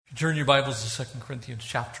Turn your Bibles to 2 Corinthians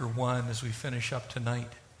chapter 1 as we finish up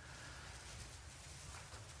tonight.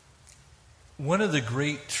 One of the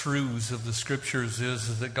great truths of the Scriptures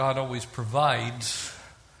is that God always provides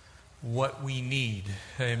what we need.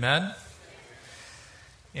 Amen?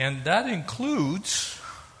 And that includes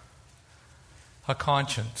a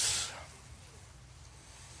conscience.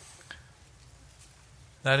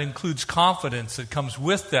 That includes confidence that comes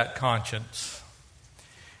with that conscience.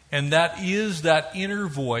 And that is that inner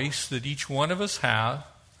voice that each one of us have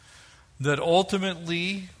that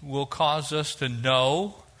ultimately will cause us to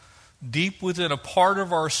know deep within a part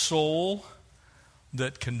of our soul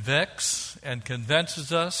that convicts and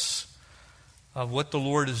convinces us of what the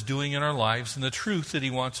Lord is doing in our lives and the truth that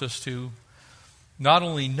He wants us to not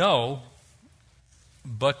only know,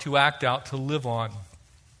 but to act out, to live on.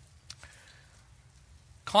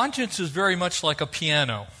 Conscience is very much like a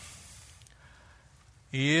piano.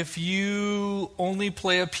 If you only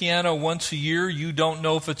play a piano once a year, you don't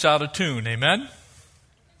know if it's out of tune. Amen?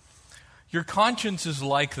 Your conscience is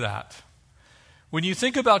like that. When you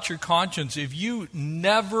think about your conscience, if you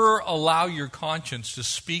never allow your conscience to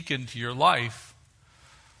speak into your life,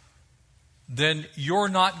 then you're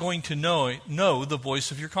not going to know the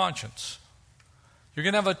voice of your conscience. You're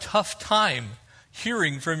going to have a tough time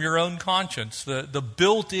hearing from your own conscience, the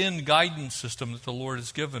built-in guidance system that the Lord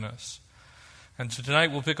has given us. And so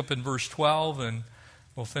tonight we'll pick up in verse 12 and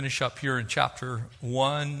we'll finish up here in chapter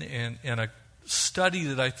 1 in a study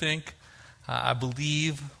that I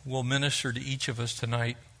believe will minister to each of us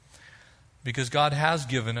tonight, because God has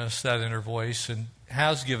given us that inner voice and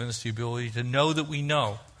has given us the ability to know that we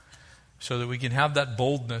know, so that we can have that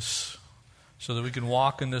boldness, so that we can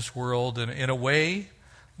walk in this world in a way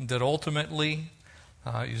that ultimately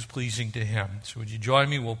is pleasing to Him. So would you join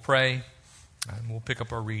me? We'll pray. And we'll pick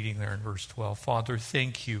up our reading there in verse 12. Father,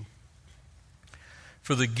 thank you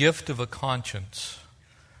for the gift of a conscience,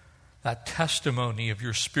 that testimony of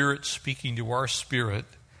your Spirit speaking to our spirit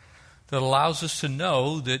that allows us to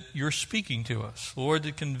know that you're speaking to us. Lord,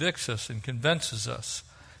 that convicts us and convinces us,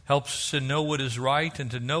 helps us to know what is right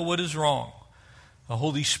and to know what is wrong. The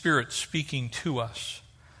Holy Spirit speaking to us.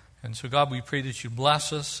 And so, God, we pray that you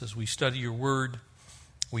bless us as we study your word.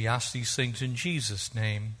 We ask these things in Jesus'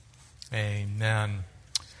 name. Amen.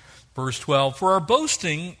 Verse 12, for our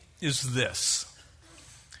boasting is this.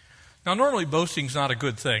 Now, normally boasting is not a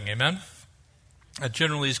good thing, amen? That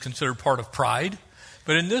generally is considered part of pride.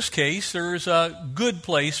 But in this case, there is a good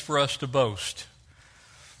place for us to boast.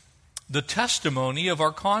 The testimony of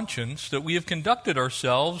our conscience that we have conducted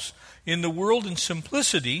ourselves in the world in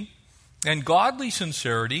simplicity and godly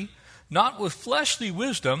sincerity, not with fleshly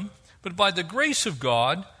wisdom, but by the grace of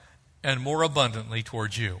God and more abundantly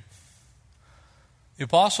towards you. The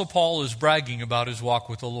Apostle Paul is bragging about his walk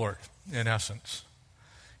with the Lord, in essence.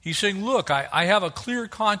 He's saying, look, I have a clear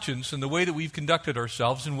conscience in the way that we've conducted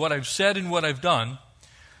ourselves and what I've said and what I've done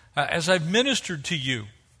as I've ministered to you.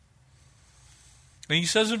 And he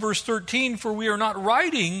says in verse 13, for we are not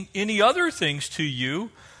writing any other things to you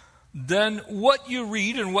than what you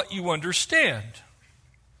read and what you understand.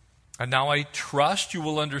 And now I trust you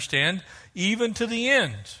will understand even to the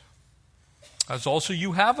end, as also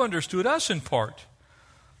you have understood us in part,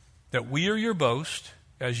 that we are your boast,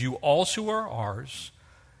 as you also are ours,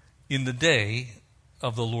 in the day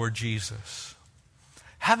of the Lord Jesus.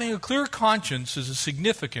 Having a clear conscience is a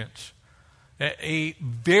significant, a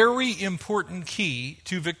very important key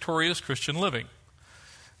to victorious Christian living.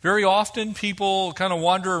 Very often people kind of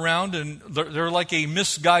wander around and they're like a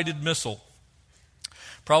misguided missile.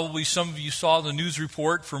 Probably some of you saw the news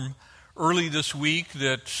report from early this week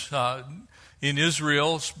that in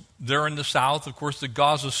Israel, there in the south, of course, the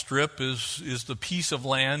Gaza Strip is the piece of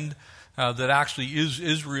land that actually is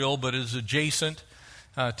Israel, but is adjacent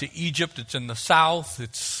to Egypt. It's in the south.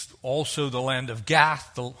 It's also the land of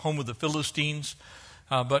Gath, the home of the Philistines.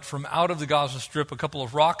 But from out of the Gaza Strip, a couple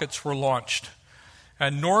of rockets were launched.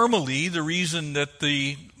 And normally, the reason that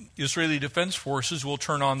the Israeli Defense Forces will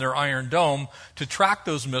turn on their Iron Dome to track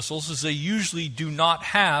those missiles is they usually do not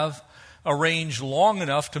have a range long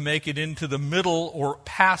enough to make it into the middle or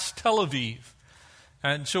past Tel Aviv.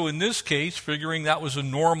 And so in this case, figuring that was a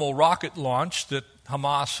normal rocket launch that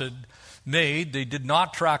Hamas had made, they did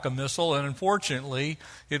not track a missile, and unfortunately,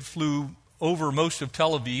 it flew over most of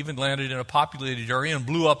Tel Aviv and landed in a populated area and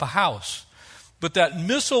blew up a house. But that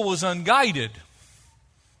missile was unguided.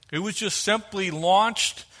 It was just simply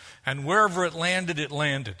launched, and wherever it landed, it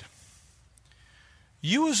landed.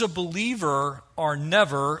 You as a believer are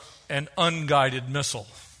never an unguided missile.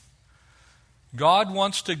 God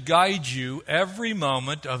wants to guide you every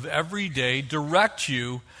moment of every day, direct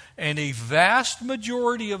you And a vast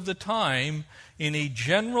majority of the time, in a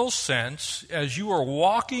general sense, as you are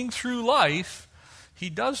walking through life, he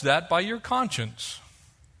does that by your conscience.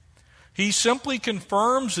 He simply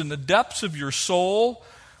confirms in the depths of your soul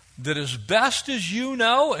that as best as you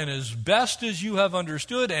know and as best as you have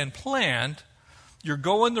understood and planned, you're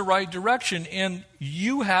going the right direction, and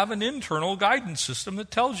you have an internal guidance system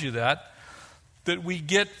that tells you that we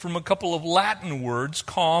get from a couple of Latin words,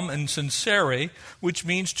 calm and sincere, which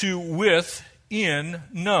means to with, in,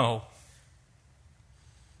 know.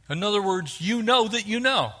 In other words, you know that you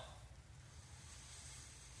know.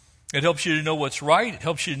 It helps you to know what's right, it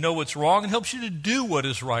helps you to know what's wrong, it helps you to do what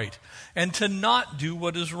is right and to not do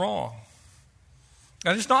what is wrong.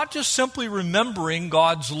 And it's not just simply remembering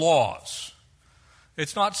God's laws.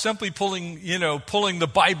 It's not simply pulling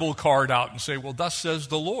the Bible card out and say, well, thus says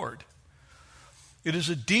the Lord. It is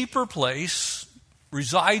a deeper place,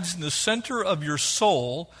 resides in the center of your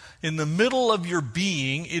soul, in the middle of your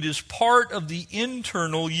being. It is part of the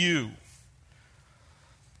internal you.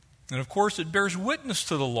 And of course, it bears witness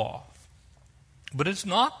to the law. But it's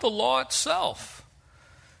not the law itself.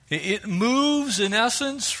 It moves, in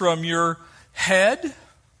essence, from your head,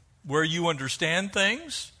 where you understand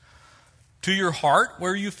things, to your heart,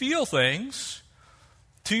 where you feel things,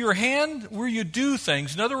 to your hand, where you do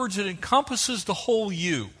things. In other words, it encompasses the whole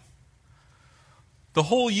you. The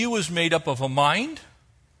whole you is made up of a mind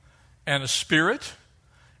and a spirit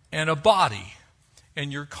and a body.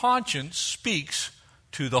 And your conscience speaks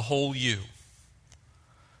to the whole you.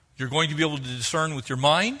 You're going to be able to discern with your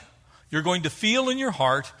mind, you're going to feel in your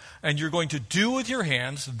heart, and you're going to do with your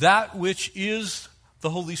hands that which is the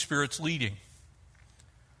Holy Spirit's leading.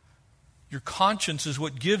 Your conscience is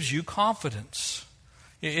what gives you confidence.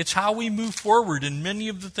 It's how we move forward in many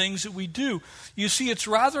of the things that we do. You see, it's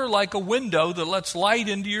rather like a window that lets light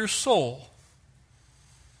into your soul.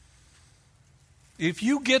 If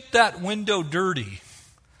you get that window dirty,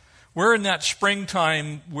 we're in that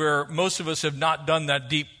springtime where most of us have not done that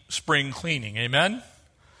deep spring cleaning. Amen?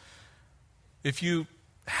 If you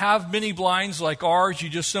have mini blinds like ours, you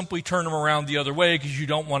just simply turn them around the other way because you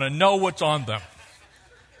don't want to know what's on them.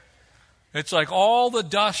 It's like all the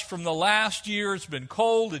dust from the last year has been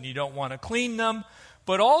cold and you don't want to clean them.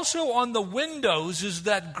 But also on the windows is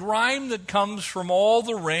that grime that comes from all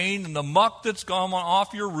the rain and the muck that's gone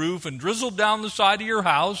off your roof and drizzled down the side of your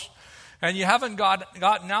house. And you haven't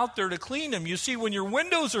gotten out there to clean them. You see, when your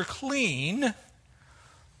windows are clean,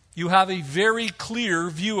 you have a very clear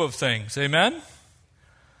view of things. Amen?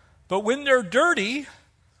 But when they're dirty,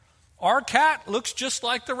 our cat looks just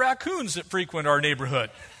like the raccoons that frequent our neighborhood.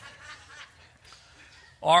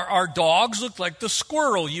 Our dogs look like the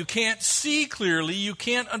squirrel. You can't see clearly, you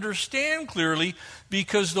can't understand clearly,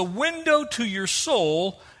 because the window to your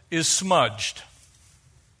soul is smudged.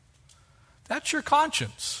 That's your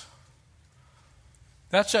conscience.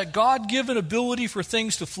 That's that God-given ability for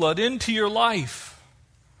things to flood into your life.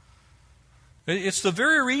 It's the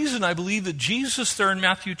very reason I believe that Jesus there in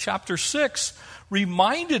Matthew chapter 6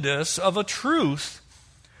 reminded us of a truth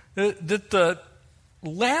that the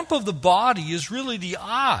lamp of the body is really the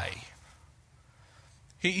eye.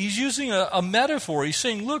 He's using a metaphor. He's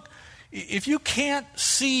saying, look, if you can't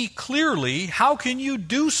see clearly, how can you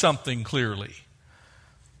do something clearly?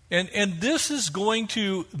 And this is going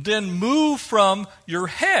to then move from your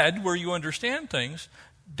head, where you understand things,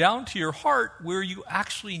 down to your heart, where you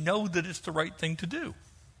actually know that it's the right thing to do.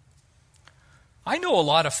 I know a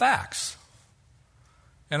lot of facts.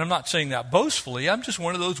 And I'm not saying that boastfully. I'm just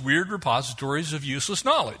one of those weird repositories of useless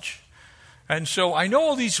knowledge. And so I know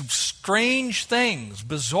all these strange things,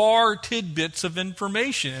 bizarre tidbits of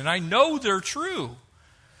information, and I know they're true.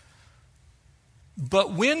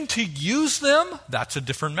 But when to use them, that's a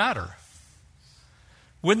different matter.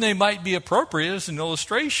 When they might be appropriate as an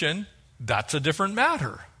illustration, that's a different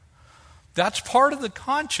matter. That's part of the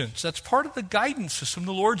conscience. That's part of the guidance system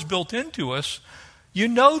the Lord's built into us. You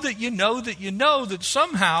know that you know that you know that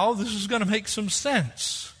somehow this is going to make some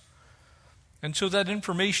sense. And so that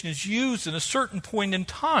information is used at a certain point in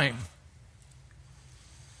time.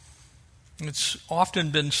 It's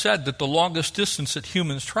often been said that the longest distance that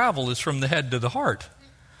humans travel is from the head to the heart.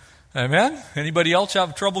 Amen? Anybody else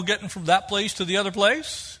have trouble getting from that place to the other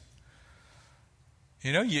place?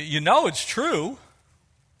 You know it's true,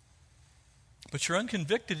 but you're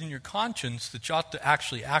unconvicted in your conscience that you ought to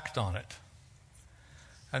actually act on it.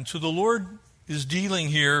 And so the Lord is dealing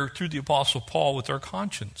here through the Apostle Paul with our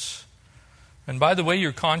conscience. And by the way,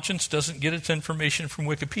 your conscience doesn't get its information from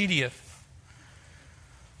Wikipedia.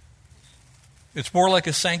 It's more like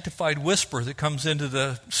a sanctified whisper that comes into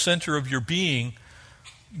the center of your being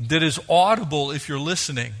that is audible if you're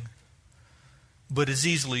listening, but is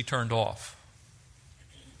easily turned off.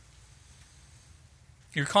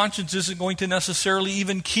 Your conscience isn't going to necessarily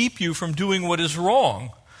even keep you from doing what is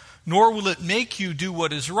wrong, nor will it make you do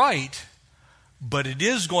what is right, but it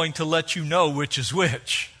is going to let you know which is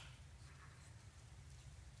which.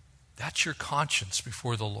 That's your conscience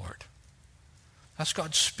before the Lord. That's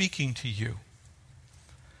God speaking to you.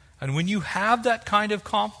 And when you have that kind of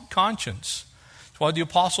conscience, that's why the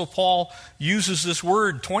Apostle Paul uses this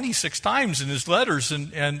word 26 times in his letters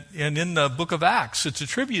and in the book of Acts. It's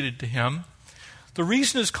attributed to him. The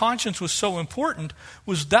reason his conscience was so important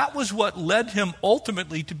was that was what led him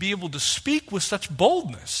ultimately to be able to speak with such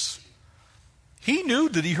boldness. He knew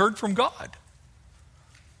that he heard from God.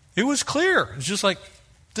 It was clear. It was just like,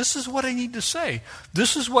 this is what I need to say.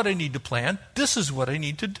 This is what I need to plan. This is what I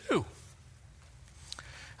need to do.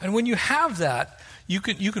 And when you have that, you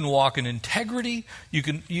can walk in integrity.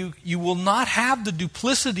 You will not have the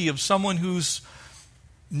duplicity of someone who's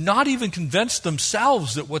not even convinced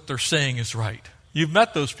themselves that what they're saying is right. You've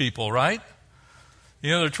met those people, right?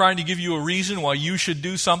 You know, they're trying to give you a reason why you should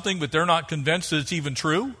do something, but they're not convinced that it's even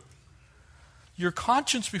true. Your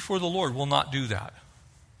conscience before the Lord will not do that.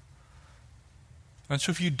 And so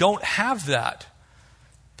if you don't have that,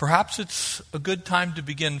 perhaps it's a good time to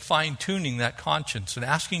begin fine-tuning that conscience and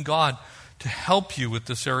asking God to help you with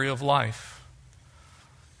this area of life.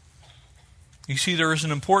 You see, there is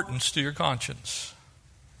an importance to your conscience.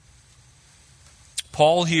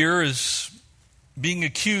 Paul here is being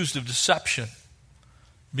accused of deception,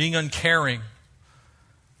 being uncaring.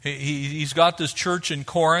 He's got this church in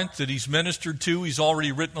Corinth that he's ministered to. He's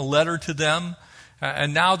already written a letter to them.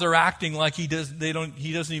 And now they're acting like he doesn't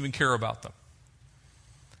even care about them.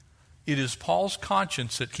 It is Paul's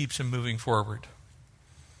conscience that keeps him moving forward.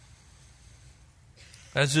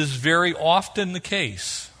 As is very often the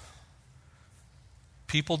case,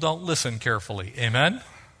 people don't listen carefully. Amen?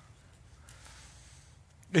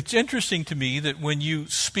 It's interesting to me that when you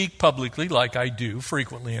speak publicly, like I do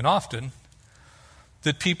frequently and often,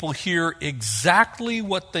 that people hear exactly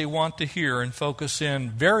what they want to hear and focus in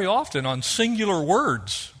very often on singular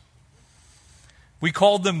words. We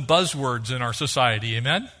call them buzzwords in our society,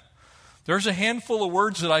 amen? There's a handful of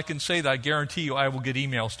words that I can say that I guarantee you I will get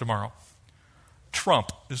emails tomorrow.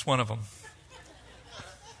 Trump is one of them.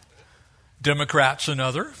 Democrats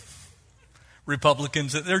another.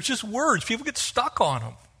 Republicans, they're just words. People get stuck on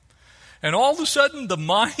them. And all of a sudden the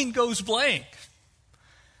mind goes blank.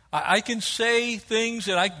 I can say things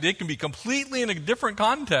that they can be completely in a different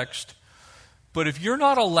context, but if you're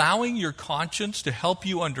not allowing your conscience to help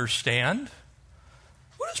you understand,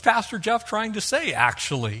 what is Pastor Jeff trying to say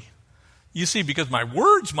actually? You see, because my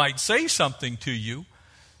words might say something to you,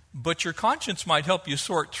 but your conscience might help you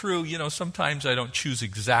sort through, sometimes I don't choose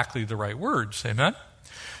exactly the right words, amen?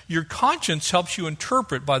 Your conscience helps you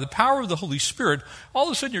interpret by the power of the Holy Spirit. All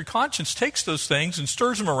of a sudden your conscience takes those things and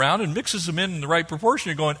stirs them around and mixes them in the right proportion.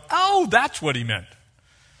 You're going, oh, that's what he meant.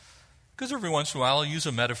 Because every once in a while I'll use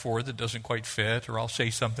a metaphor that doesn't quite fit, or I'll say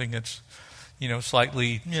something that's,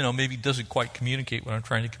 slightly, maybe doesn't quite communicate what I'm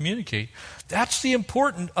trying to communicate. That's the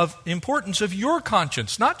importance of your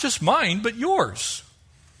conscience, not just mine, but yours.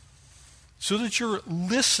 So that you're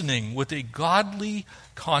listening with a godly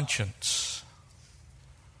conscience.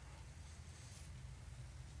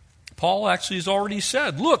 Paul actually has already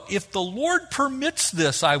said, look, if the Lord permits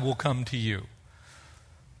this, I will come to you.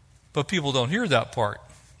 But people don't hear that part.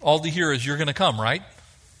 All they hear is, you're going to come, right?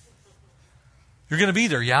 You're going to be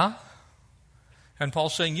there, yeah? And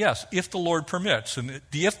Paul's saying, yes, if the Lord permits. And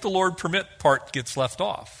the if the Lord permit part gets left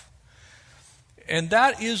off. And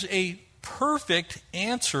that is a perfect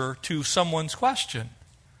answer to someone's question.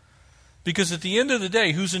 Because at the end of the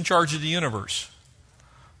day, who's in charge of the universe?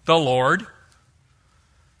 The Lord.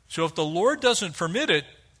 So if the Lord doesn't permit it,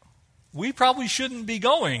 we probably shouldn't be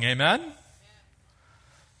going, amen?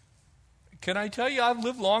 Can I tell you, I've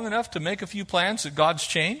lived long enough to make a few plans that God's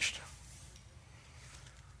changed?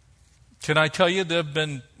 Can I tell you there have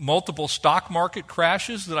been multiple stock market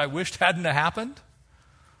crashes that I wished hadn't happened?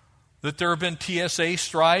 That there have been TSA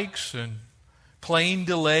strikes and plane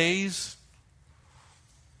delays?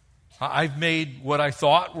 I've made what I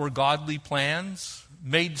thought were godly plans,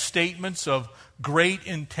 made statements of great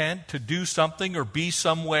intent to do something or be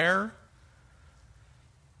somewhere.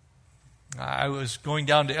 I was going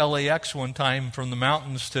down to LAX one time from the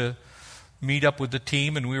mountains to meet up with the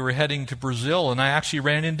team, and we were heading to Brazil, and I actually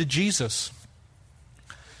ran into Jesus.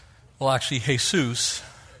 Well, actually, Jesus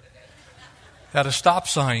at a stop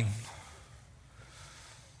sign.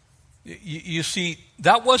 You see,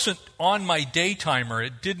 that wasn't on my day timer.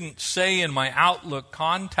 It didn't say in my Outlook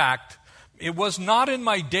contact. It was not in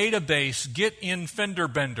my database, get in fender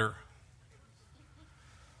bender.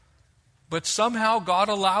 But somehow God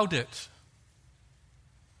allowed it.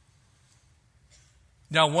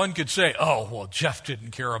 Now one could say, oh, well, Jeff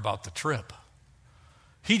didn't care about the trip.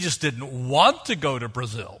 He just didn't want to go to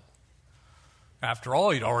Brazil. After all,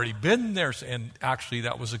 he'd already been there. And actually,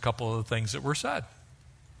 that was a couple of the things that were said.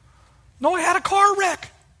 No, I had a car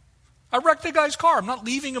wreck. I wrecked the guy's car. I'm not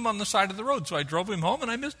leaving him on the side of the road. So I drove him home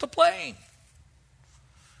and I missed the plane.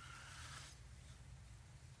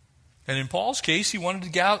 And in Paul's case, he wanted to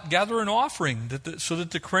gather an offering so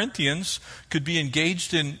that the Corinthians could be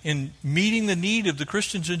engaged in meeting the need of the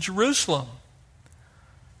Christians in Jerusalem.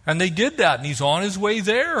 And they did that, and he's on his way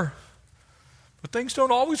there. But things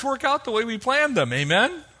don't always work out the way we planned them.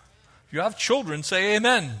 Amen? If you have children, say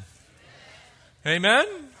amen. Amen?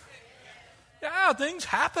 Yeah, things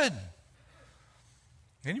happen.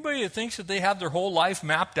 Anybody that thinks that they have their whole life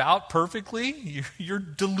mapped out perfectly, you're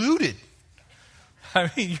deluded. I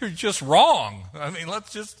mean, you're just wrong. I mean,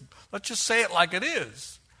 let's just say it like it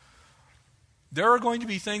is. There are going to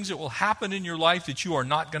be things that will happen in your life that you are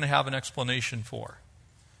not going to have an explanation for.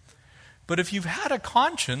 But if you've had a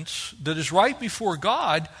conscience that is right before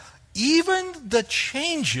God, even the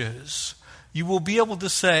changes, you will be able to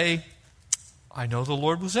say, I know the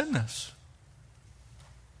Lord was in this.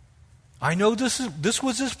 I know this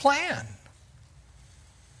was His plan.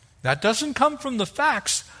 That doesn't come from the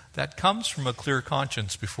facts. That comes from a clear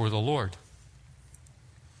conscience before the Lord.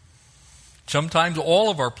 Sometimes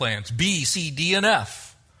all of our plans, B, C, D, and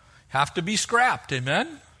F, have to be scrapped.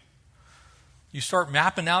 Amen? You start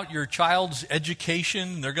mapping out your child's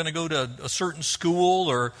education. They're going to go to a certain school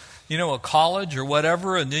or, a college or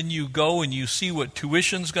whatever, and then you go and you see what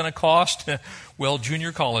tuition's going to cost. Well,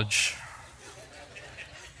 junior college.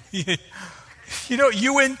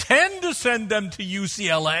 You intend to send them to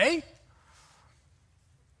UCLA.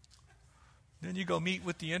 Then you go meet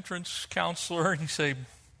with the entrance counselor and you say,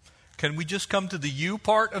 can we just come to the U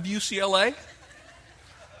part of UCLA?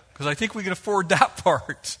 Because I think we can afford that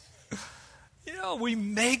part. We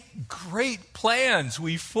make great plans.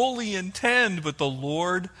 We fully intend, but the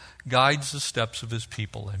Lord guides the steps of His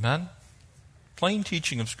people. Amen? Plain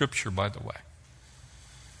teaching of Scripture, by the way.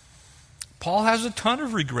 Paul has a ton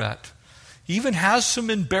of regret. He even has some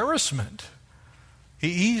embarrassment.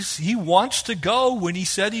 He wants to go when he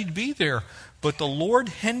said he'd be there, but the Lord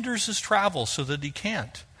hinders his travel so that he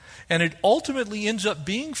can't. And it ultimately ends up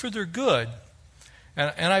being for their good.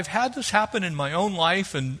 And I've had this happen in my own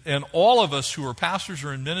life, and all of us who are pastors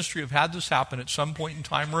or in ministry have had this happen at some point in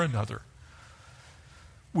time or another,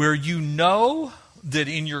 where you know that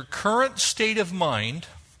in your current state of mind,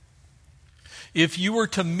 if you were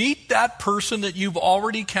to meet that person that you've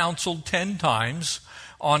already counseled 10 times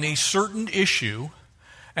on a certain issue,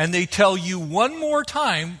 and they tell you one more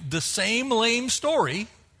time the same lame story,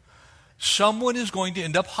 someone is going to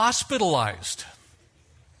end up hospitalized.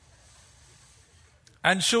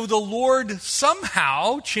 And so the Lord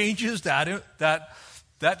somehow changes that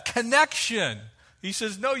connection. He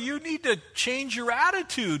says, no, you need to change your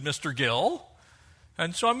attitude, Mr. Gill.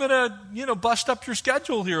 And so I'm going to, bust up your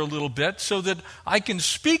schedule here a little bit so that I can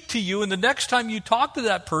speak to you. And the next time you talk to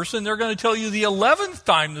that person, they're going to tell you the 11th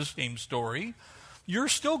time the same story. You're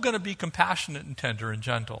still going to be compassionate and tender and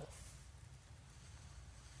gentle.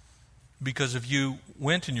 Because if you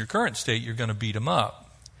went in your current state, you're going to beat them up.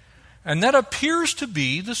 And that appears to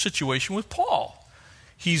be the situation with Paul.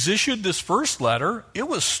 He's issued this first letter. It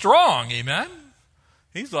was strong, amen?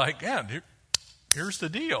 He's like, here's the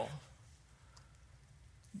deal.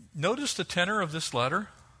 Notice the tenor of this letter.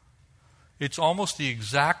 It's almost the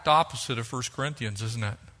exact opposite of 1 Corinthians, isn't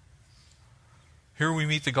it? Here we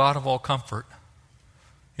meet the God of all comfort.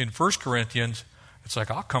 In 1 Corinthians, it's like,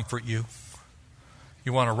 I'll comfort you.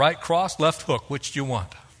 You want a right cross, left hook, which do you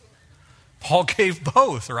want? Paul gave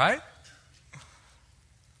both, right?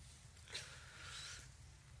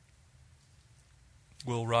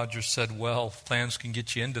 Will Rogers said, well, plans can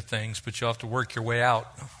get you into things, but you have to work your way out.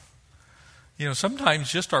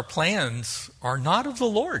 Sometimes just our plans are not of the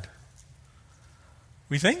Lord.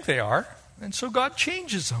 We think they are, and so God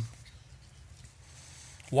changes them.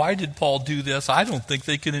 Why did Paul do this? I don't think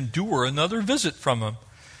they could endure another visit from him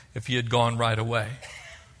if he had gone right away.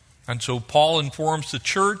 And so Paul informs the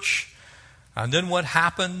church, and then what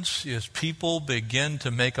happens is people begin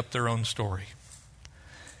to make up their own story.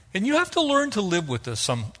 And you have to learn to live with this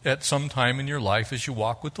at some time in your life as you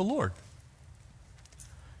walk with the Lord.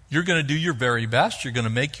 You're going to do your very best. You're going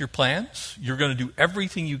to make your plans. You're going to do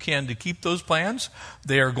everything you can to keep those plans.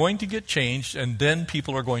 They are going to get changed, and then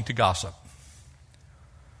people are going to gossip.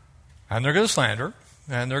 And they're going to slander,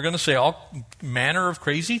 and they're going to say all manner of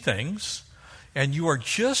crazy things, and you are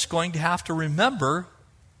just going to have to remember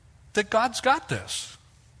that God's got this.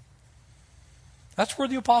 That's where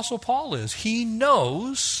the Apostle Paul is. He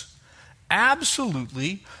knows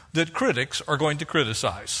absolutely that critics are going to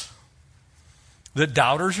criticize. That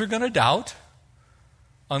doubters are going to doubt.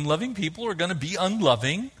 Unloving people are going to be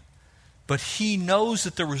unloving. But he knows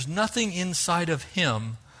that there was nothing inside of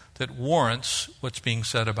him that warrants what's being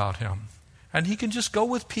said about him. And he can just go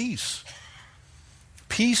with peace.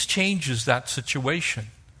 Peace changes that situation.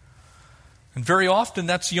 And very often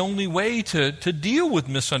that's the only way to deal with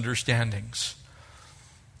misunderstandings.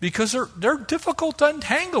 Because they're difficult to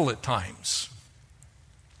untangle at times.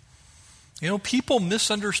 People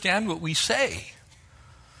misunderstand what we say.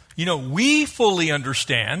 We fully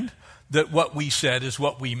understand that what we said is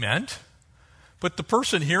what we meant, but the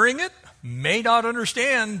person hearing it may not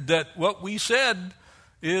understand that what we said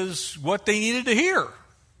is what they needed to hear.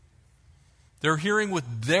 They're hearing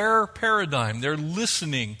with their paradigm. They're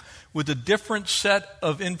listening with a different set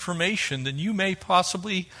of information than you may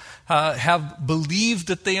possibly have believed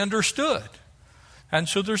that they understood. And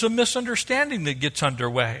so there's a misunderstanding that gets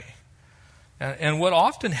underway. And what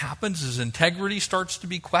often happens is integrity starts to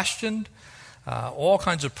be questioned. All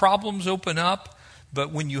kinds of problems open up.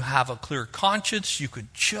 But when you have a clear conscience, you can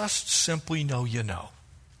just simply know you know.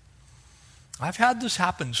 I've had this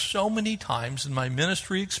happen so many times in my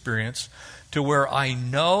ministry experience to where I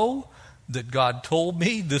know that God told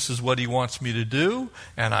me this is what he wants me to do,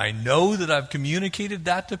 and I know that I've communicated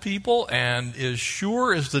that to people, and as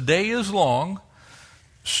sure as the day is long,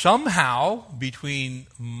 somehow between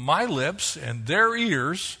my lips and their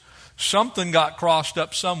ears, something got crossed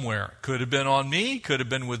up somewhere. Could have been on me, could have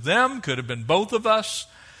been with them, could have been both of us,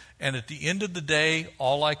 and at the end of the day,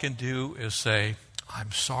 all I can do is say,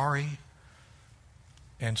 I'm sorry,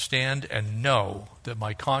 and stand and know that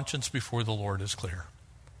my conscience before the Lord is clear.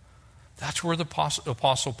 That's where the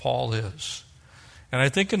Apostle Paul is. And I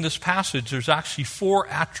think in this passage there's actually 4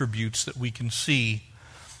 attributes that we can see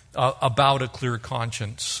about a clear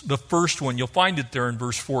conscience. The first one, you'll find it there in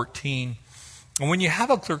verse 14. And when you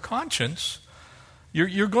have a clear conscience,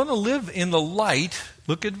 you're going to live in the light.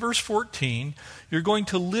 Look at verse 14. You're going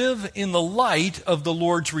to live in the light of the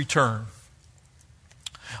Lord's return.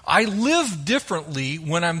 I live differently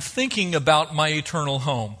when I'm thinking about my eternal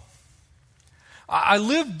home. I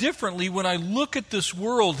live differently when I look at this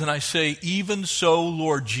world and I say, even so,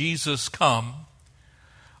 Lord Jesus, come.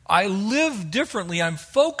 I live differently, I'm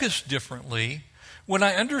focused differently when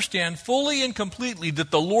I understand fully and completely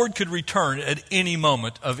that the Lord could return at any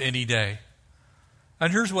moment of any day.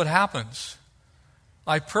 And here's what happens.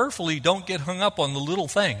 I prayerfully don't get hung up on the little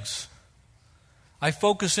things. I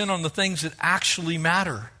focus in on the things that actually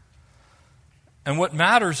matter. And what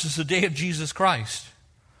matters is the day of Jesus Christ.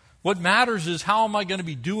 What matters is how am I going to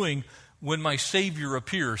be doing when my Savior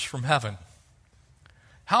appears from heaven?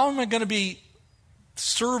 How am I going to be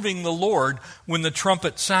serving the Lord when the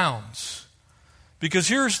trumpet sounds? Because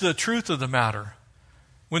here's the truth of the matter.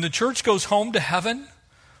 When the church goes home to heaven,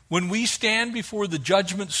 when we stand before the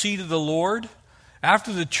judgment seat of the Lord,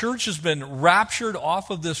 after the church has been raptured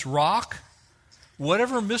off of this rock,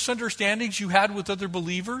 whatever misunderstandings you had with other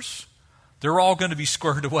believers, they're all going to be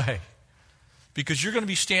squared away. Because you're going to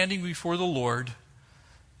be standing before the Lord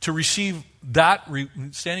to receive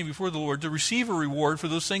to receive a reward for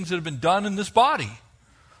those things that have been done in this body.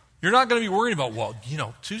 You're not going to be worried about, well,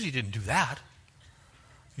 Susie didn't do that.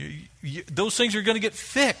 Those things are going to get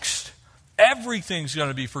fixed. Everything's going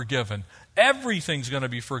to be forgiven. Everything's going to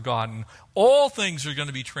be forgotten. All things are going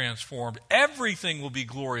to be transformed. Everything will be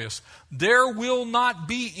glorious. There will not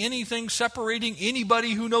be anything separating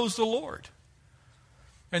anybody who knows the Lord.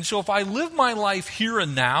 And so if I live my life here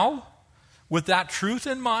and now with that truth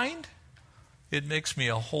in mind, it makes me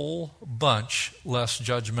a whole bunch less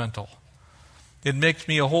judgmental. It makes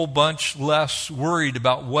me a whole bunch less worried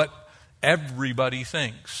about what everybody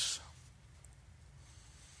thinks.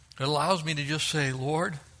 It allows me to just say,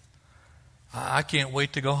 Lord, I can't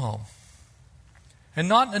wait to go home. And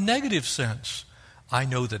not in a negative sense. I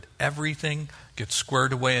know that everything gets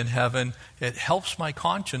squared away in heaven. It helps my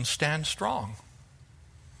conscience stand strong.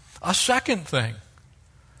 A second thing.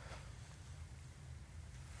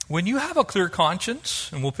 When you have a clear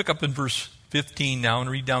conscience, and we'll pick up in verse 15 now and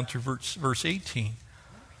read down through verse 18.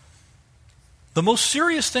 The most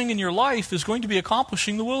serious thing in your life is going to be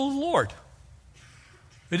accomplishing the will of the Lord.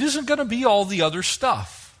 It isn't going to be all the other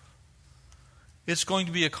stuff. It's going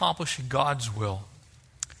to be accomplishing God's will.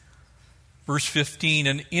 Verse 15,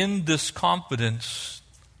 and in this confidence,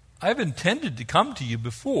 I have intended to come to you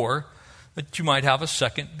before, that you might have a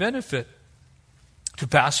second benefit, to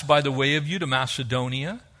pass by the way of you to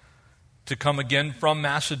Macedonia, to come again from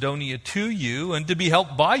Macedonia to you, and to be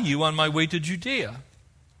helped by you on my way to Judea.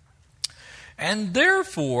 And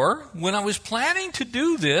therefore, when I was planning to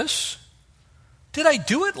do this, did I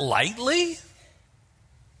do it lightly?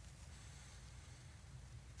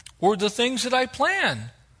 Or the things that I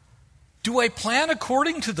plan, do I plan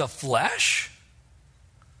according to the flesh?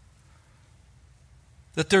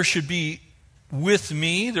 That there should be with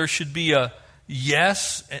me, there should be a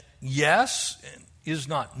yes, is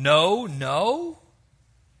not no, no.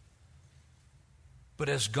 But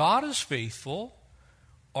as God is faithful,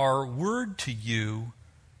 our word to you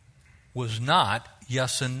was not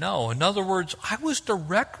yes and no. In other words, I was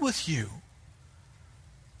direct with you.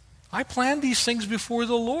 I planned these things before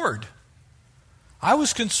the Lord. I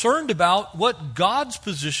was concerned about what God's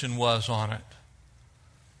position was on it.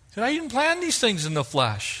 And I didn't plan these things in the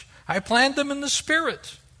flesh. I planned them in the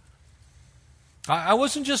Spirit. I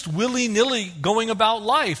wasn't just willy-nilly going about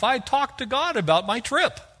life. I talked to God about my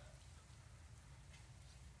trip.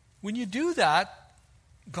 When you do that,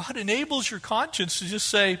 God enables your conscience to just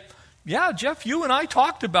say, yeah, Jeff, you and I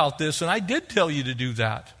talked about this, and I did tell you to do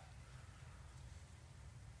that.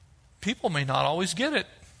 People may not always get it.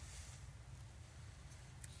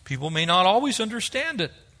 People may not always understand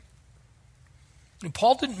it. And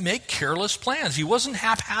Paul didn't make careless plans. He wasn't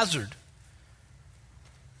haphazard.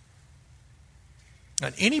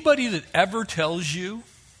 And anybody that ever tells you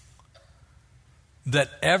that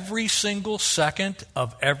every single second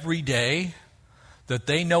of every day that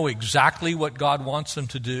they know exactly what God wants them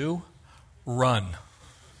to do, run.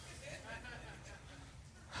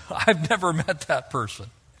 I've never met that person.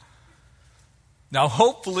 Now,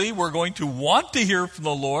 hopefully, we're going to want to hear from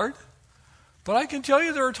the Lord, but I can tell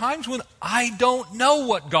you there are times when I don't know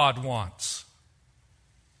what God wants.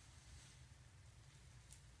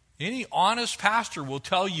 Any honest pastor will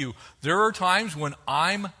tell you there are times when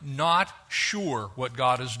I'm not sure what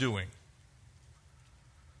God is doing.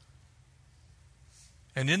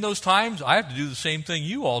 And in those times, I have to do the same thing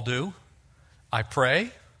you all do. I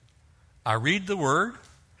pray, I read the Word,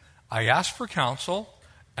 I ask for counsel,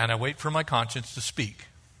 and I wait for my conscience to speak.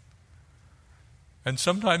 And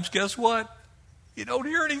sometimes, guess what? You don't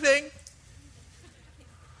hear anything.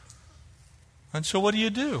 And so what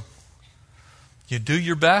do? You do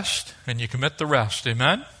your best, and you commit the rest.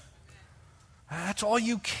 Amen? That's all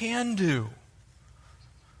you can do.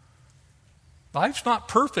 Life's not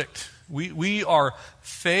perfect. We are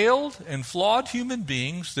failed and flawed human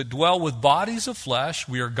beings that dwell with bodies of flesh.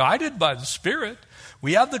 We are guided by the Spirit.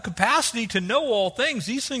 We have the capacity to know all things.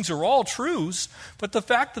 These things are all truths, but the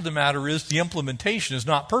fact of the matter is the implementation is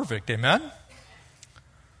not perfect. Amen?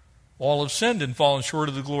 All have sinned and fallen short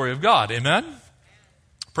of the glory of God. Amen?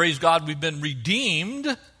 Praise God, we've been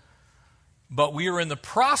redeemed, but we are in the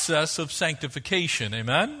process of sanctification.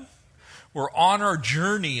 Amen? We're on our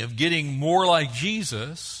journey of getting more like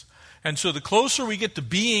Jesus. And so the closer we get to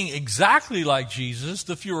being exactly like Jesus,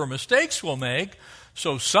 the fewer mistakes we'll make.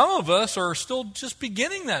 So some of us are still just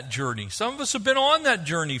beginning that journey. Some of us have been on that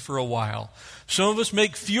journey for a while. Some of us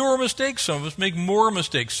make fewer mistakes. Some of us make more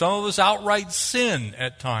mistakes. Some of us outright sin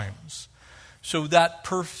at times. So that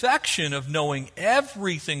perfection of knowing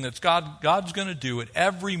everything that God's going to do at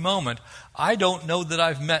every moment, I don't know that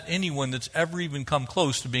I've met anyone that's ever even come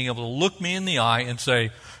close to being able to look me in the eye and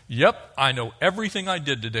say, yep, I know everything I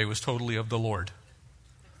did today was totally of the Lord.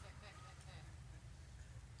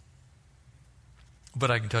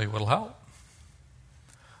 But I can tell you what'll help.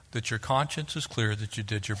 That your conscience is clear that you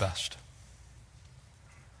did your best.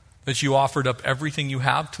 That you offered up everything you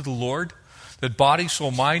have to the Lord. That body,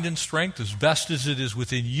 soul, mind, and strength, as best as it is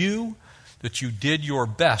within you, that you did your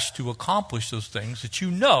best to accomplish those things that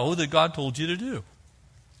you know that God told you to do.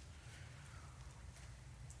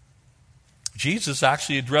 Jesus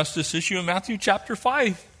actually addressed this issue in Matthew chapter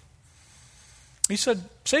 5. He said,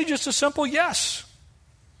 say just a simple yes,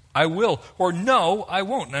 I will, or no, I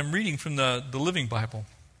won't. And I'm reading from the Living Bible.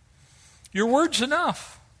 Your word's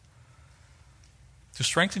enough. To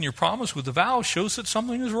strengthen your promise with a vow shows that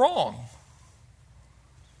something is wrong.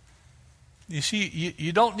 You see,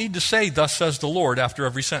 you don't need to say, thus says the Lord, after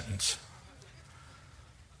every sentence.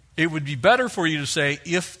 It would be better for you to say,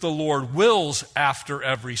 if the Lord wills, after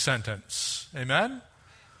every sentence. Amen?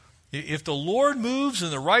 If the Lord moves in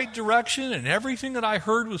the right direction and everything that I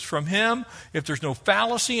heard was from Him, if there's no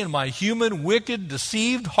fallacy in my human, wicked,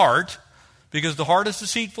 deceived heart, because the heart is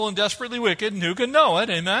deceitful and desperately wicked, and who can know it?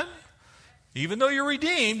 Amen? Even though you're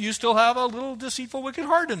redeemed, you still have a little deceitful, wicked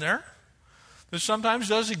heart in there that sometimes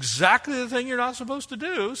does exactly the thing you're not supposed to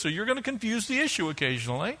do, so you're going to confuse the issue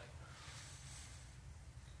occasionally.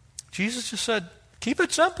 Jesus just said, keep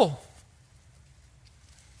it simple.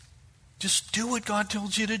 Just do what God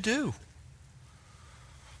tells you to do.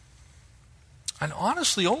 And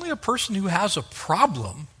honestly, only a person who has a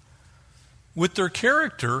problem with their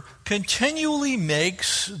character continually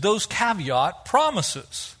makes those caveat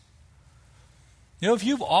promises. You know, if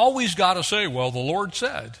you've always got to say, well, the Lord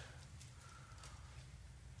said.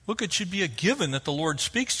 Look, it should be a given that the Lord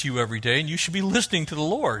speaks to you every day, and you should be listening to the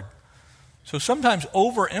Lord. So sometimes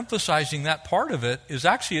overemphasizing that part of it is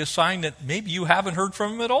actually a sign that maybe you haven't heard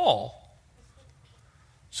from Him at all.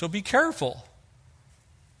 So be careful.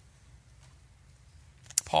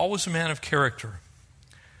 Paul was a man of character.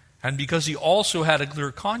 And because he also had a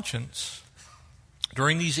clear conscience,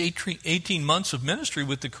 during these 18 months of ministry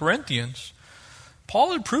with the Corinthians,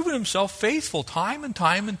 Paul had proven himself faithful time and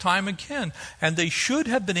time and time again. And they should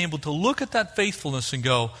have been able to look at that faithfulness and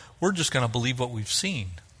go, we're just going to believe what we've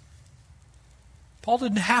seen. Paul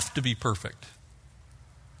didn't have to be perfect.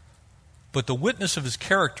 But the witness of his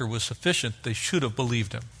character was sufficient. They should have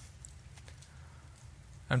believed him.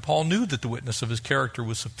 And Paul knew that the witness of his character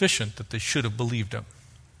was sufficient, that they should have believed him.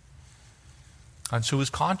 And so his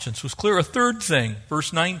conscience was clear. A third thing,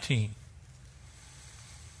 verse 19.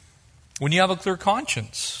 When you have a clear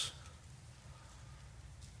conscience,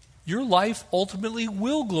 your life ultimately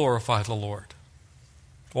will glorify the Lord.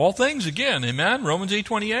 All things, again, amen? Romans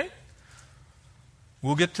 8:28.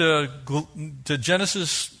 We'll get to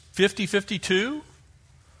Genesis 50:52.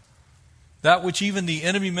 That which even the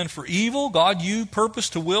enemy meant for evil, God you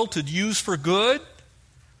purposed to will to use for good.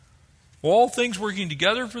 All things working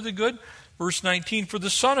together for the good. Verse 19, for the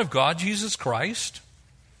Son of God, Jesus Christ,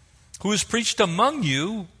 who is preached among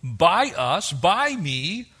you by us, by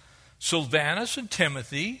me, Silvanus and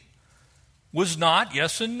Timothy, was not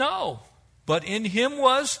yes and no, but in him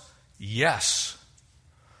was yes.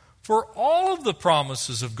 For all of the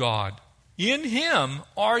promises of God in him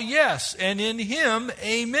are yes, and in him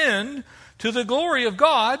amen, to the glory of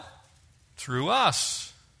God through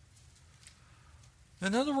us.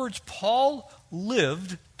 In other words, Paul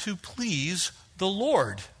lived to please the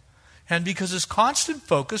Lord. And because his constant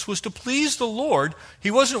focus was to please the Lord, he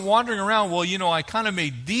wasn't wandering around, well, I kind of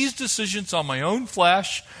made these decisions on my own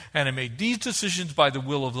flesh, and I made these decisions by the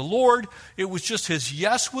will of the Lord. It was just his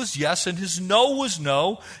yes was yes, and his no was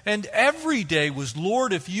no. And every day was,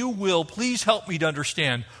 Lord, if you will, please help me to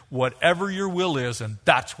understand whatever your will is, and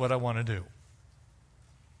that's what I want to do.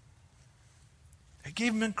 It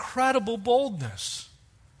gave him incredible boldness,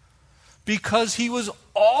 because he was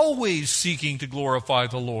always seeking to glorify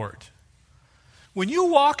the Lord. When you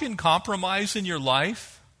walk in compromise in your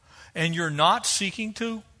life and you're not seeking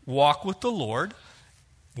to walk with the Lord,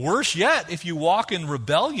 worse yet, if you walk in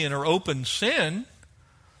rebellion or open sin,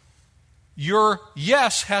 your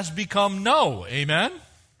yes has become no. Amen?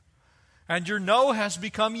 And your no has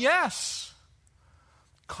become yes.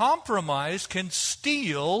 Compromise can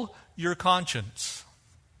steal your conscience.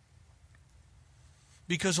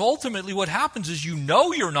 Because ultimately what happens is you're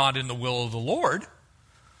not in the will of the Lord.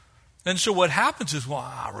 And so what happens is, well,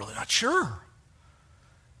 I'm really not sure.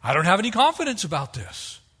 I don't have any confidence about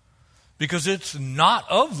this. Because it's not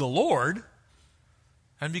of the Lord.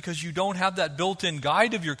 And because you don't have that built-in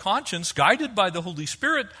guide of your conscience, guided by the Holy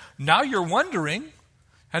Spirit, now you're wondering.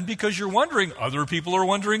 And because you're wondering, other people are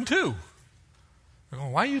wondering too. They're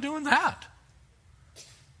going, why are you doing that?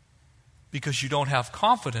 Because you don't have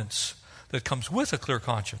confidence that comes with a clear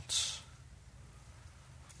conscience.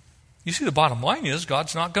 You see, the bottom line is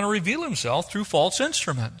God's not going to reveal himself through false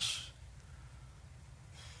instruments.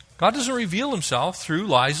 God doesn't reveal himself through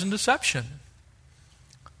lies and deception.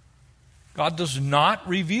 God does not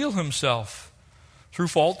reveal himself through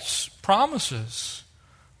false promises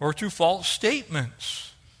or through false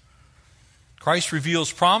statements. Christ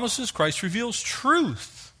reveals promises. Christ reveals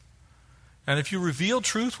truth. And if you reveal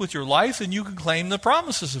truth with your life, then you can claim the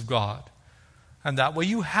promises of God. And that way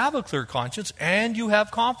you have a clear conscience and you have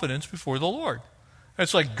confidence before the Lord.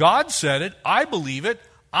 It's like God said it, I believe it,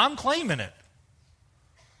 I'm claiming it.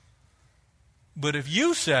 But if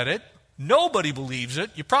you said it, nobody believes it,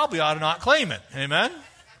 you probably ought to not claim it. Amen?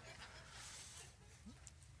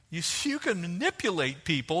 You can manipulate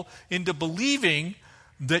people into believing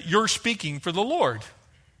that you're speaking for the Lord.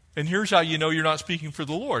 And here's how you know you're not speaking for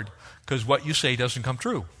the Lord. Because what you say doesn't come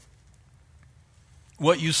true.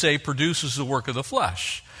 What you say produces the work of the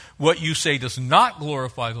flesh. What you say does not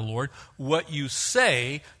glorify the Lord. What you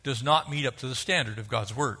say does not meet up to the standard of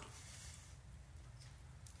God's word.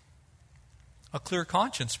 A clear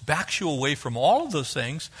conscience backs you away from all of those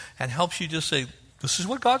things and helps you just say, this is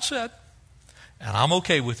what God said, and I'm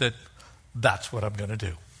okay with it. That's what I'm going to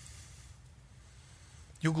do.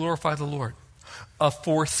 You'll glorify the Lord. A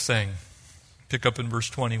fourth thing, pick up in verse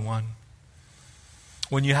 21.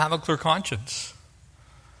 When you have a clear conscience,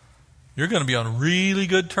 you're going to be on really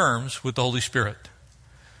good terms with the Holy Spirit.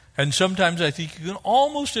 And sometimes I think you can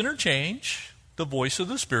almost interchange the voice of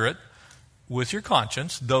the Spirit with your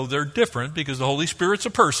conscience, though they're different because the Holy Spirit's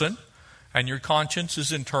a person and your conscience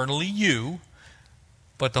is internally you,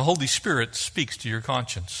 but the Holy Spirit speaks to your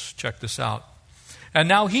conscience. Check this out. And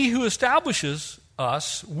now he who establishes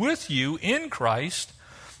us with you in Christ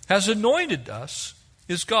has anointed us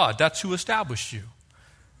is God. That's who established you.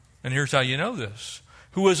 And here's how you know this.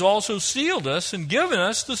 Who has also sealed us and given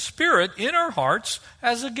us the Spirit in our hearts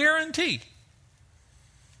as a guarantee.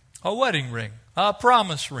 A wedding ring, a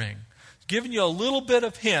promise ring. Giving you a little bit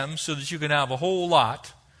of Him so that you can have a whole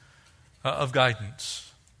lot of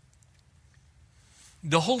guidance.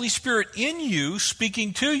 The Holy Spirit in you,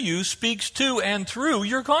 speaking to you, speaks to and through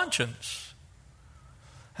your conscience.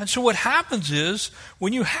 And so what happens is,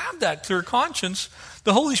 when you have that clear conscience,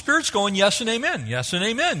 the Holy Spirit's going yes and amen, yes and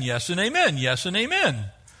amen, yes and amen, yes and amen.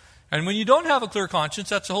 And when you don't have a clear conscience,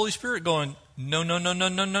 that's the Holy Spirit going, no, no, no, no,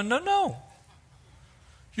 no, no, no, no.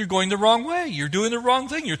 You're going the wrong way. You're doing the wrong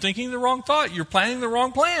thing. You're thinking the wrong thought. You're planning the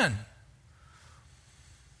wrong plan.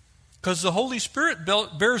 Because the Holy Spirit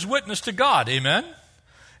bears witness to God, amen?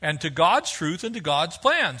 And to God's truth and to God's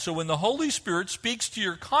plan. So when the Holy Spirit speaks to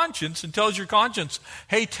your conscience and tells your conscience,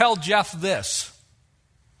 hey, tell Jeff this,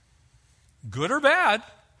 good or bad,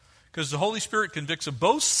 because the Holy Spirit convicts of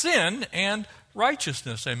both sin and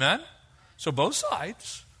righteousness, amen? So both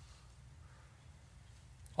sides.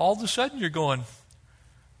 All of a sudden you're going,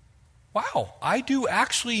 wow, I do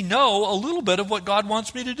actually know a little bit of what God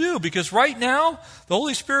wants me to do, because right now the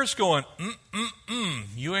Holy Spirit's going,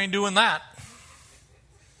 you ain't doing that.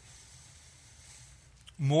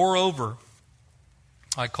 Moreover,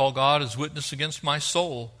 I call God as witness against my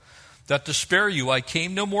soul, that to spare you I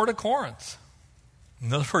came no more to Corinth.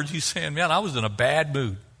 In other words, he's saying, man, I was in a bad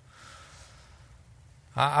mood.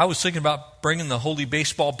 I was thinking about bringing the holy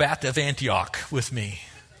baseball bat of Antioch with me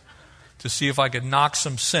to see if I could knock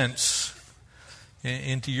some sense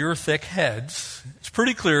into your thick heads. It's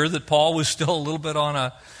pretty clear that Paul was still a little bit on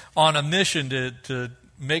a mission to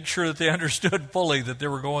make sure that they understood fully that they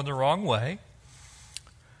were going the wrong way.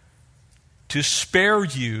 To spare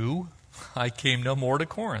you, I came no more to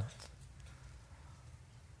Corinth.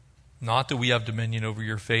 Not that we have dominion over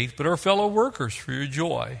your faith, but our fellow workers for your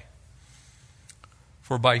joy.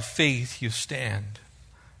 For by faith you stand.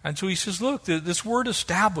 And so he says, look, this word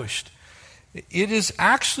established, it is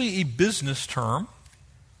actually a business term.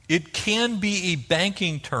 It can be a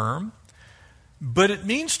banking term, but it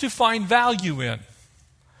means to find value in.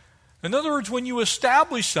 In other words, when you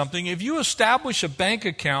establish something, if you establish a bank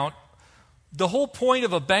account, the whole point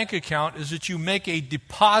of a bank account is that you make a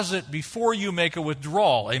deposit before you make a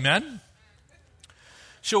withdrawal. Amen?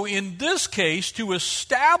 So in this case, to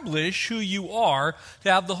establish who you are,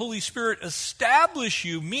 to have the Holy Spirit establish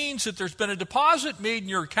you, means that there's been a deposit made in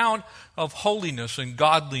your account of holiness and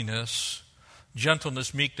godliness,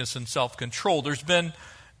 gentleness, meekness, and self-control. There's been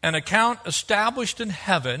an account established in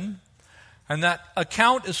heaven, and that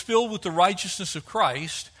account is filled with the righteousness of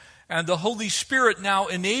Christ, and the Holy Spirit now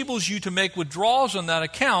enables you to make withdrawals on that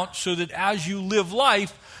account so that as you live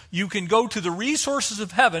life, you can go to the resources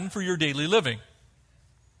of heaven for your daily living.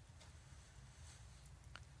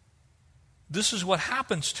 This is what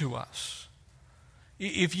happens to us.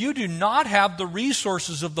 If you do not have the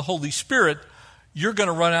resources of the Holy Spirit, you're going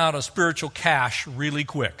to run out of spiritual cash really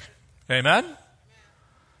quick. Amen?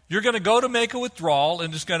 You're going to go to make a withdrawal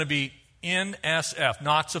and it's going to be NSF,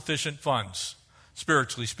 not sufficient funds,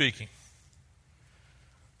 spiritually speaking.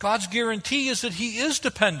 God's guarantee is that He is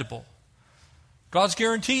dependable. God's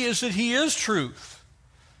guarantee is that He is truth.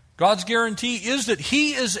 God's guarantee is that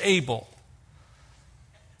He is able.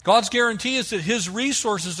 God's guarantee is that His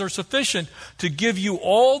resources are sufficient to give you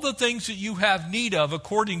all the things that you have need of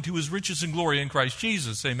according to His riches and glory in Christ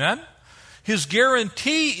Jesus. Amen? His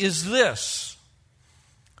guarantee is this,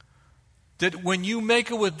 that when you make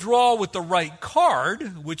a withdrawal with the right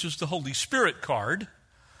card, which is the Holy Spirit card,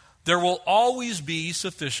 there will always be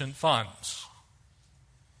sufficient funds.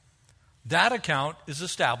 That account is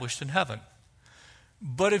established in heaven.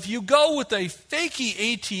 But if you go with a fakey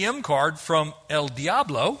ATM card from El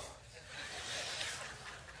Diablo,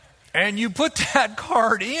 and you put that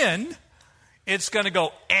card in, it's going to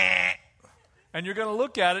go, and you're going to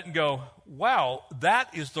look at it and go, wow, that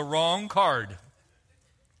is the wrong card.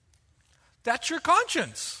 That's your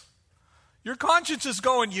conscience. Your conscience is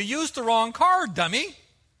going, you used the wrong card, dummy.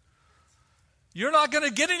 You're not going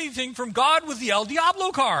to get anything from God with the El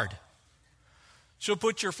Diablo card. So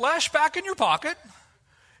put your flesh back in your pocket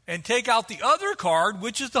and take out the other card,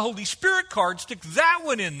 which is the Holy Spirit card, stick that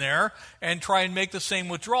one in there and try and make the same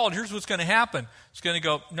withdrawal. And here's what's going to happen. It's going to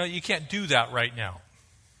go, no, you can't do that right now.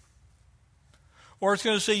 Or it's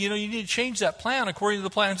going to say, you need to change that plan according to the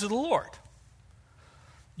plans of the Lord.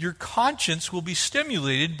 Your conscience will be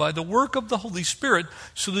stimulated by the work of the Holy Spirit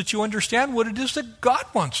so that you understand what it is that God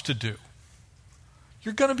wants to do.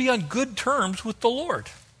 You're going to be on good terms with the Lord.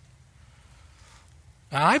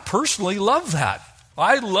 And I personally love that.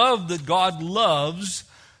 I love that God loves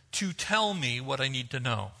to tell me what I need to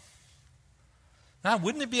know. Now,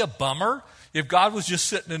 wouldn't it be a bummer if God was just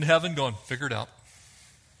sitting in heaven going, figure it out?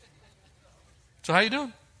 So how you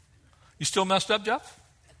doing? You still messed up, Jeff?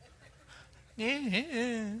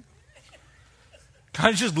 Yeah.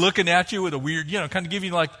 Kind of just looking at you with a weird, kind of giving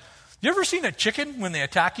you like, you ever seen a chicken when they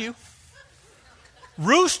attack you?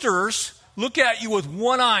 Roosters look at you with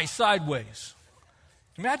one eye sideways.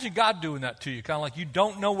 Imagine God doing that to you, kind of like you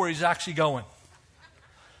don't know where he's actually going.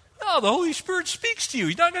 No, the Holy Spirit speaks to you.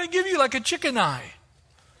 He's not going to give you like a chicken eye.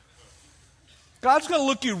 God's going to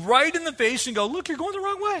look you right in the face and go, look, you're going the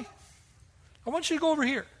wrong way. I want you to go over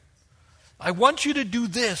here. I want you to do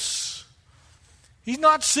this. He's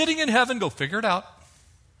not sitting in heaven, go figure it out.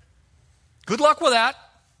 Good luck with that.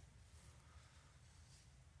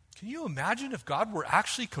 Can you imagine if God were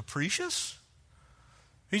actually capricious?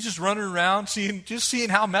 He's just running around seeing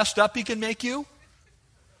how messed up he can make you.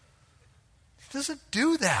 He doesn't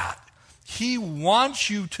do that. He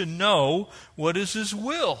wants you to know what is his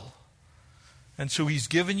will. And so he's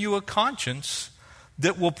given you a conscience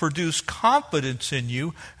that will produce confidence in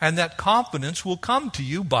you, and that confidence will come to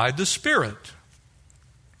you by the Spirit.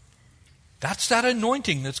 That's that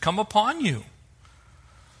anointing that's come upon you.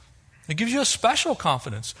 It gives you a special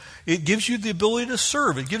confidence. It gives you the ability to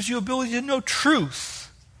serve. It gives you the ability to know truth.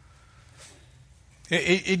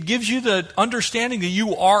 It gives you the understanding that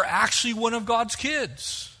you are actually one of God's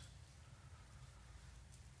kids.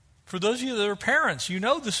 For those of you that are parents, you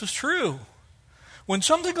know this is true. When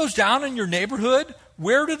something goes down in your neighborhood,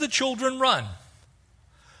 where do the children run?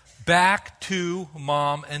 Back to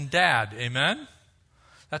mom and dad. Amen?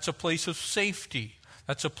 That's a place of safety.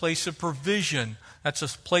 That's a place of provision. That's a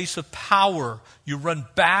place of power. You run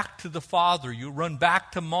back to the father. You run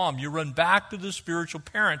back to mom. You run back to the spiritual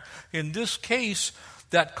parent. In this case,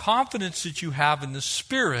 that confidence that you have in the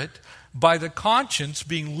Spirit, by the conscience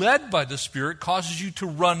being led by the Spirit, causes you to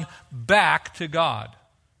run back to God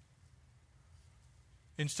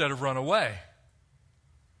instead of run away.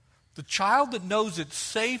 The child that knows it's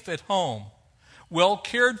safe at home, well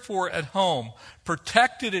cared for at home,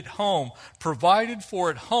 protected at home, provided for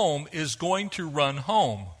at home, is going to run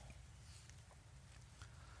home.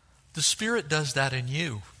 The Spirit does that in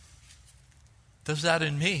you. Does that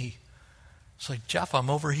in me. It's like, Jeff, I'm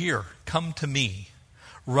over here. Come to me.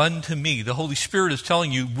 Run to me. The Holy Spirit is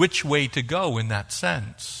telling you which way to go in that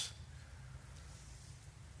sense.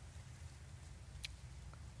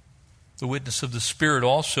 The witness of the Spirit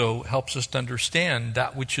also helps us to understand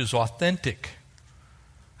that which is authentic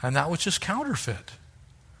and that which is counterfeit.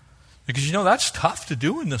 Because that's tough to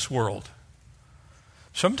do in this world.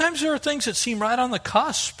 Sometimes there are things that seem right on the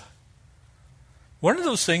cusp. One of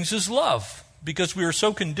those things is love, because we are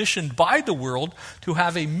so conditioned by the world to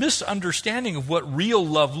have a misunderstanding of what real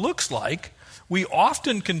love looks like. We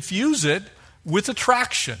often confuse it with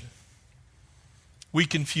attraction. We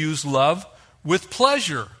confuse love with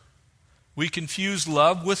pleasure. We confuse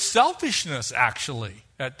love with selfishness, actually,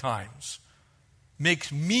 at times.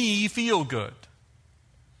 Makes me feel good.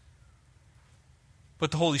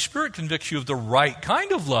 But the Holy Spirit convicts you of the right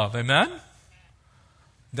kind of love, amen?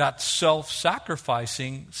 That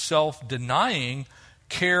self-sacrificing, self-denying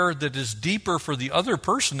care that is deeper for the other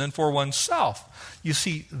person than for oneself. You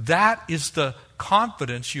see, that is the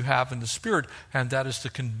confidence you have in the Spirit, and that is the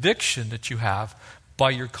conviction that you have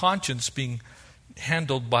by your conscience being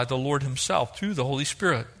handled by the Lord himself through the Holy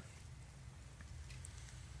Spirit.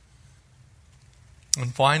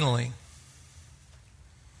 And finally,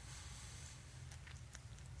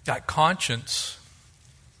 that conscience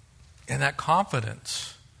and that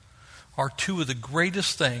confidence are two of the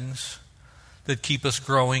greatest things that keep us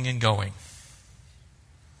growing and going.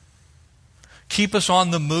 Keep us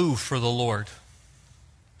on the move for the Lord.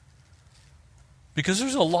 Because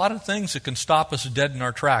there's a lot of things that can stop us dead in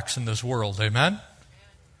our tracks in this world, amen?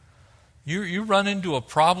 You run into a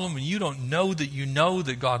problem and you don't know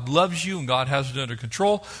that God loves you and God has it under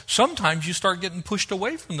control. Sometimes you start getting pushed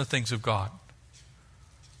away from the things of God.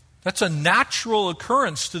 That's a natural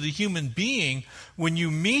occurrence to the human being when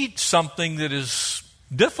you meet something that is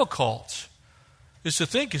difficult, is to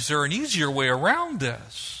think, is there an easier way around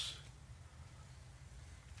this?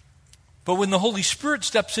 But when the Holy Spirit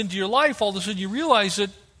steps into your life, all of a sudden you realize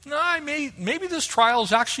that maybe this trial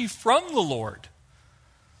is actually from the Lord.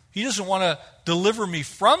 He doesn't want to deliver me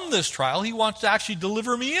from this trial. He wants to actually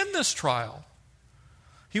deliver me in this trial.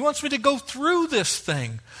 He wants me to go through this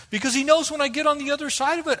thing because he knows when I get on the other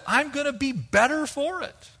side of it, I'm going to be better for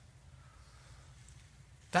it.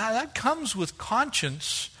 That comes with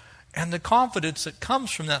conscience and the confidence that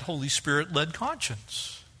comes from that Holy Spirit-led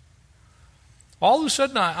conscience. All of a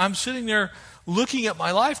sudden, I'm sitting there looking at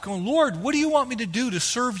my life going, Lord, what do you want me to do to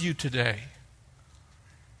serve you today?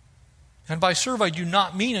 And by serve, I do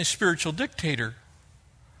not mean a spiritual dictator.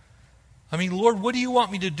 I mean, Lord, what do you want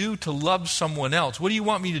me to do to love someone else? What do you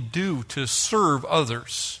want me to do to serve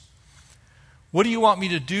others? What do you want me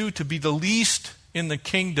to do to be the least in the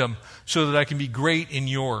kingdom so that I can be great in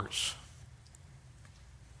yours?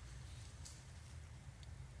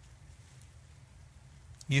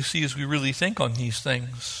 You see, as we really think on these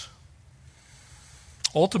things,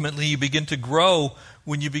 ultimately you begin to grow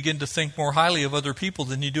when you begin to think more highly of other people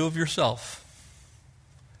than you do of yourself.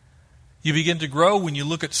 You begin to grow when you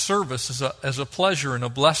look at service as a pleasure and a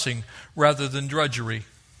blessing rather than drudgery.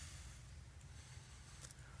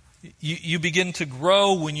 You begin to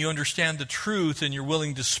grow when you understand the truth and you're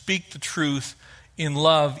willing to speak the truth in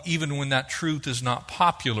love even when that truth is not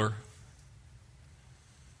popular.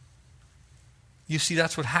 You see,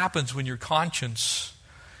 that's what happens when your conscience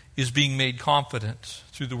is being made confident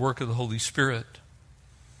through the work of the Holy Spirit.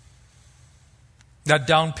 That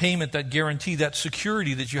down payment, that guarantee, that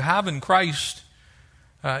security that you have in Christ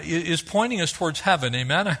is pointing us towards heaven.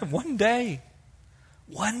 Amen? One day.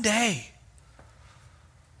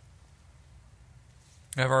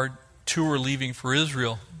 I have our tour leaving for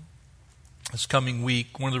Israel this coming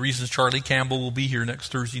week. One of the reasons Charlie Campbell will be here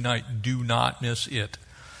next Thursday night. Do not miss it.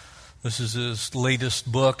 This is his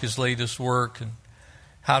latest book, his latest work, and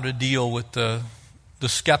how to deal with the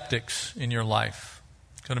skeptics in your life.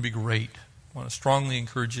 It's going to be great. I want to strongly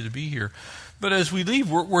encourage you to be here. But as we leave,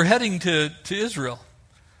 we're heading to Israel.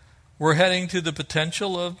 We're heading to the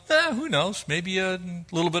potential of, who knows, maybe a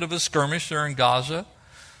little bit of a skirmish there in Gaza.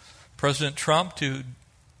 President Trump to,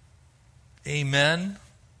 amen.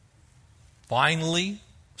 Finally,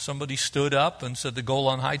 somebody stood up and said the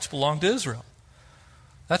Golan Heights belong to Israel.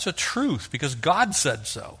 That's a truth because God said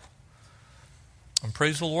so. And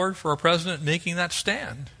praise the Lord for our president making that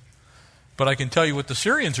stand. But I can tell you what the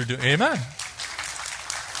Syrians are doing. Amen.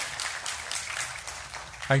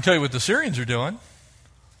 I can tell you what the Syrians are doing.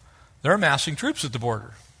 They're amassing troops at the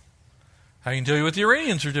border. I can tell you what the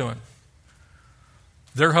Iranians are doing.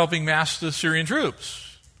 They're helping mass the Syrian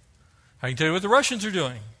troops. I can tell you what the Russians are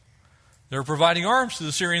doing. They're providing arms to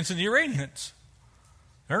the Syrians and the Iranians.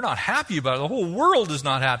 They're not happy about it. The whole world is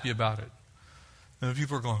not happy about it. And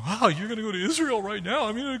people are going, wow, you're going to go to Israel right now?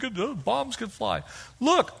 I mean, bombs could fly.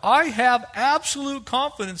 Look, I have absolute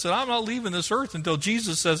confidence that I'm not leaving this earth until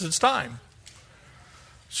Jesus says it's time.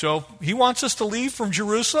 So he wants us to leave from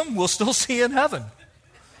Jerusalem. We'll still see you in heaven.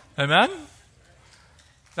 Amen?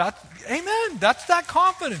 Amen. That's that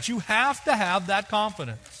confidence. You have to have that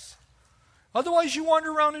confidence. Otherwise, you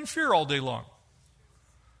wander around in fear all day long.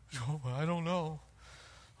 Oh, I don't know.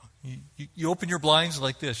 You open your blinds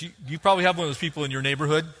like this. You probably have one of those people in your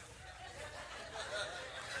neighborhood.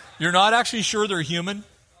 You're not actually sure they're human.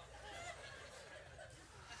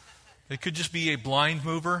 It could just be a blind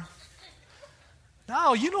mover.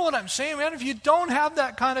 No, you know what I'm saying, man. If you don't have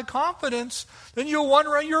that kind of confidence, then you'll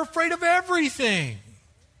wander around. You're afraid of everything.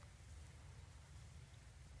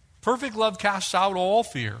 Perfect love casts out all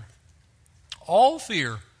fear. All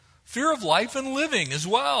fear. Fear of life and living as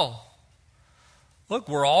well. Look,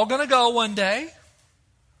 we're all going to go one day.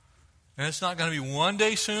 And it's not going to be one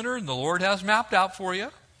day sooner than the Lord has mapped out for you.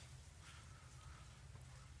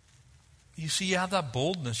 You see, you have that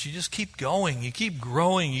boldness. You just keep going. You keep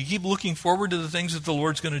growing. You keep looking forward to the things that the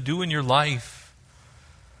Lord's going to do in your life.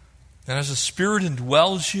 And as the Spirit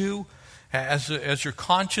indwells you, as your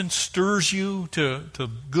conscience stirs you to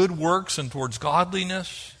good works and towards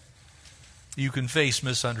godliness, you can face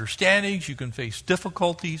misunderstandings. You can face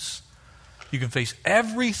difficulties. You can face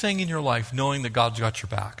everything in your life knowing that God's got your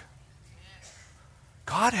back.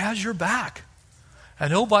 God has your back.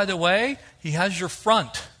 And oh, by the way, He has your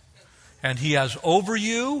front. And He has over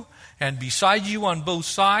you and beside you on both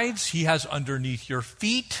sides. He has underneath your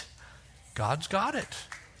feet. God's got it.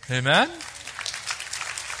 Amen?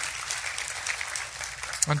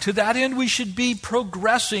 And to that end, we should be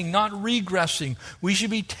progressing, not regressing. We should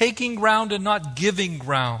be taking ground and not giving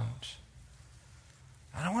ground.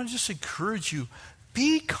 And I want to just encourage you,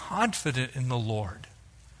 be confident in the Lord.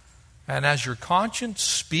 And as your conscience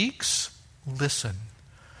speaks, listen.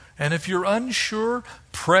 And if you're unsure,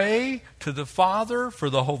 pray to the Father for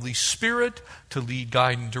the Holy Spirit to lead,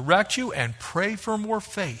 guide, and direct you, and pray for more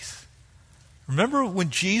faith. Remember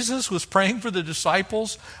when Jesus was praying for the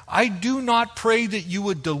disciples? I do not pray that you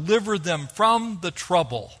would deliver them from the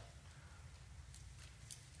trouble.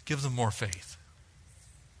 Give them more faith.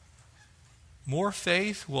 More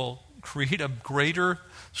faith will create a greater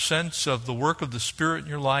sense of the work of the Spirit in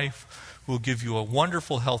your life, will give you a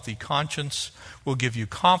wonderful, healthy conscience, will give you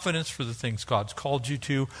confidence for the things God's called you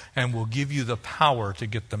to, and will give you the power to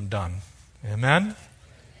get them done. Amen?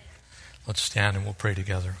 Let's stand and we'll pray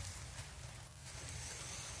together.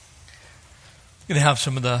 I'm going to have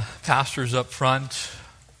some of the pastors up front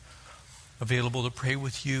available to pray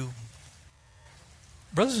with you.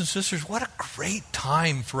 Brothers and sisters, what a great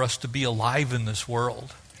time for us to be alive in this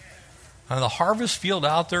world. The harvest field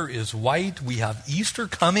out there is white. We have Easter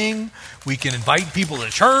coming. We can invite people to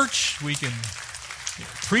church. We can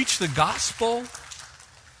preach the gospel.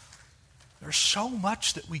 There's so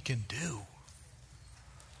much that we can do.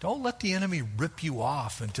 Don't let the enemy rip you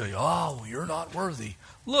off and tell you, oh, you're not worthy.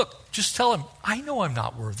 Look, just tell him, I know I'm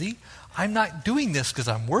not worthy. I'm not doing this because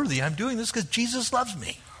I'm worthy. I'm doing this because Jesus loves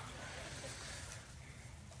me.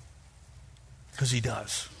 Because he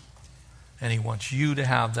does. And he wants you to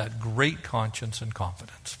have that great conscience and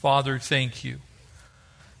confidence. Father, thank you.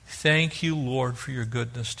 Thank you, Lord, for your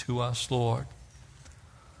goodness to us, Lord.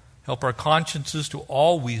 Help our consciences to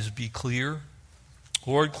always be clear.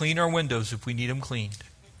 Lord, clean our windows if we need them cleaned.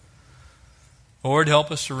 Lord, help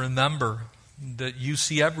us to remember that you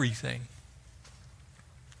see everything.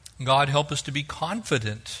 God, help us to be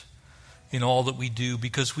confident in all that we do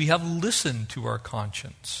because we have listened to our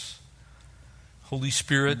conscience. Holy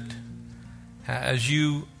Spirit, as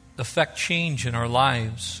you affect change in our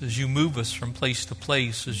lives, as you move us from place to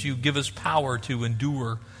place, as you give us power to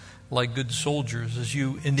endure like good soldiers, as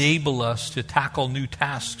you enable us to tackle new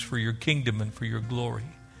tasks for your kingdom and for your glory.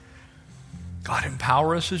 God,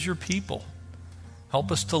 empower us as your people. Help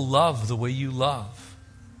us to love the way you love.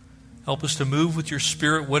 Help us to move with your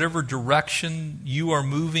Spirit, whatever direction you are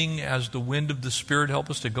moving as the wind of the Spirit, help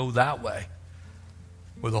us to go that way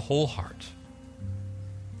with a whole heart.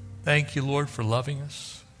 Thank you, Lord, for loving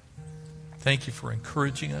us. Thank you for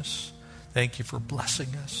encouraging us. Thank you for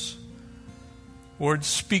blessing us. Lord,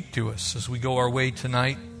 speak to us as we go our way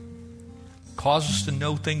tonight. Cause us to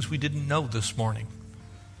know things we didn't know this morning.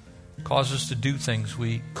 Cause us to do things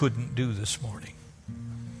we couldn't do this morning.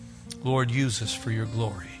 Lord, use us for your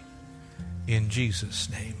glory. In Jesus'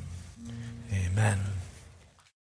 name, amen.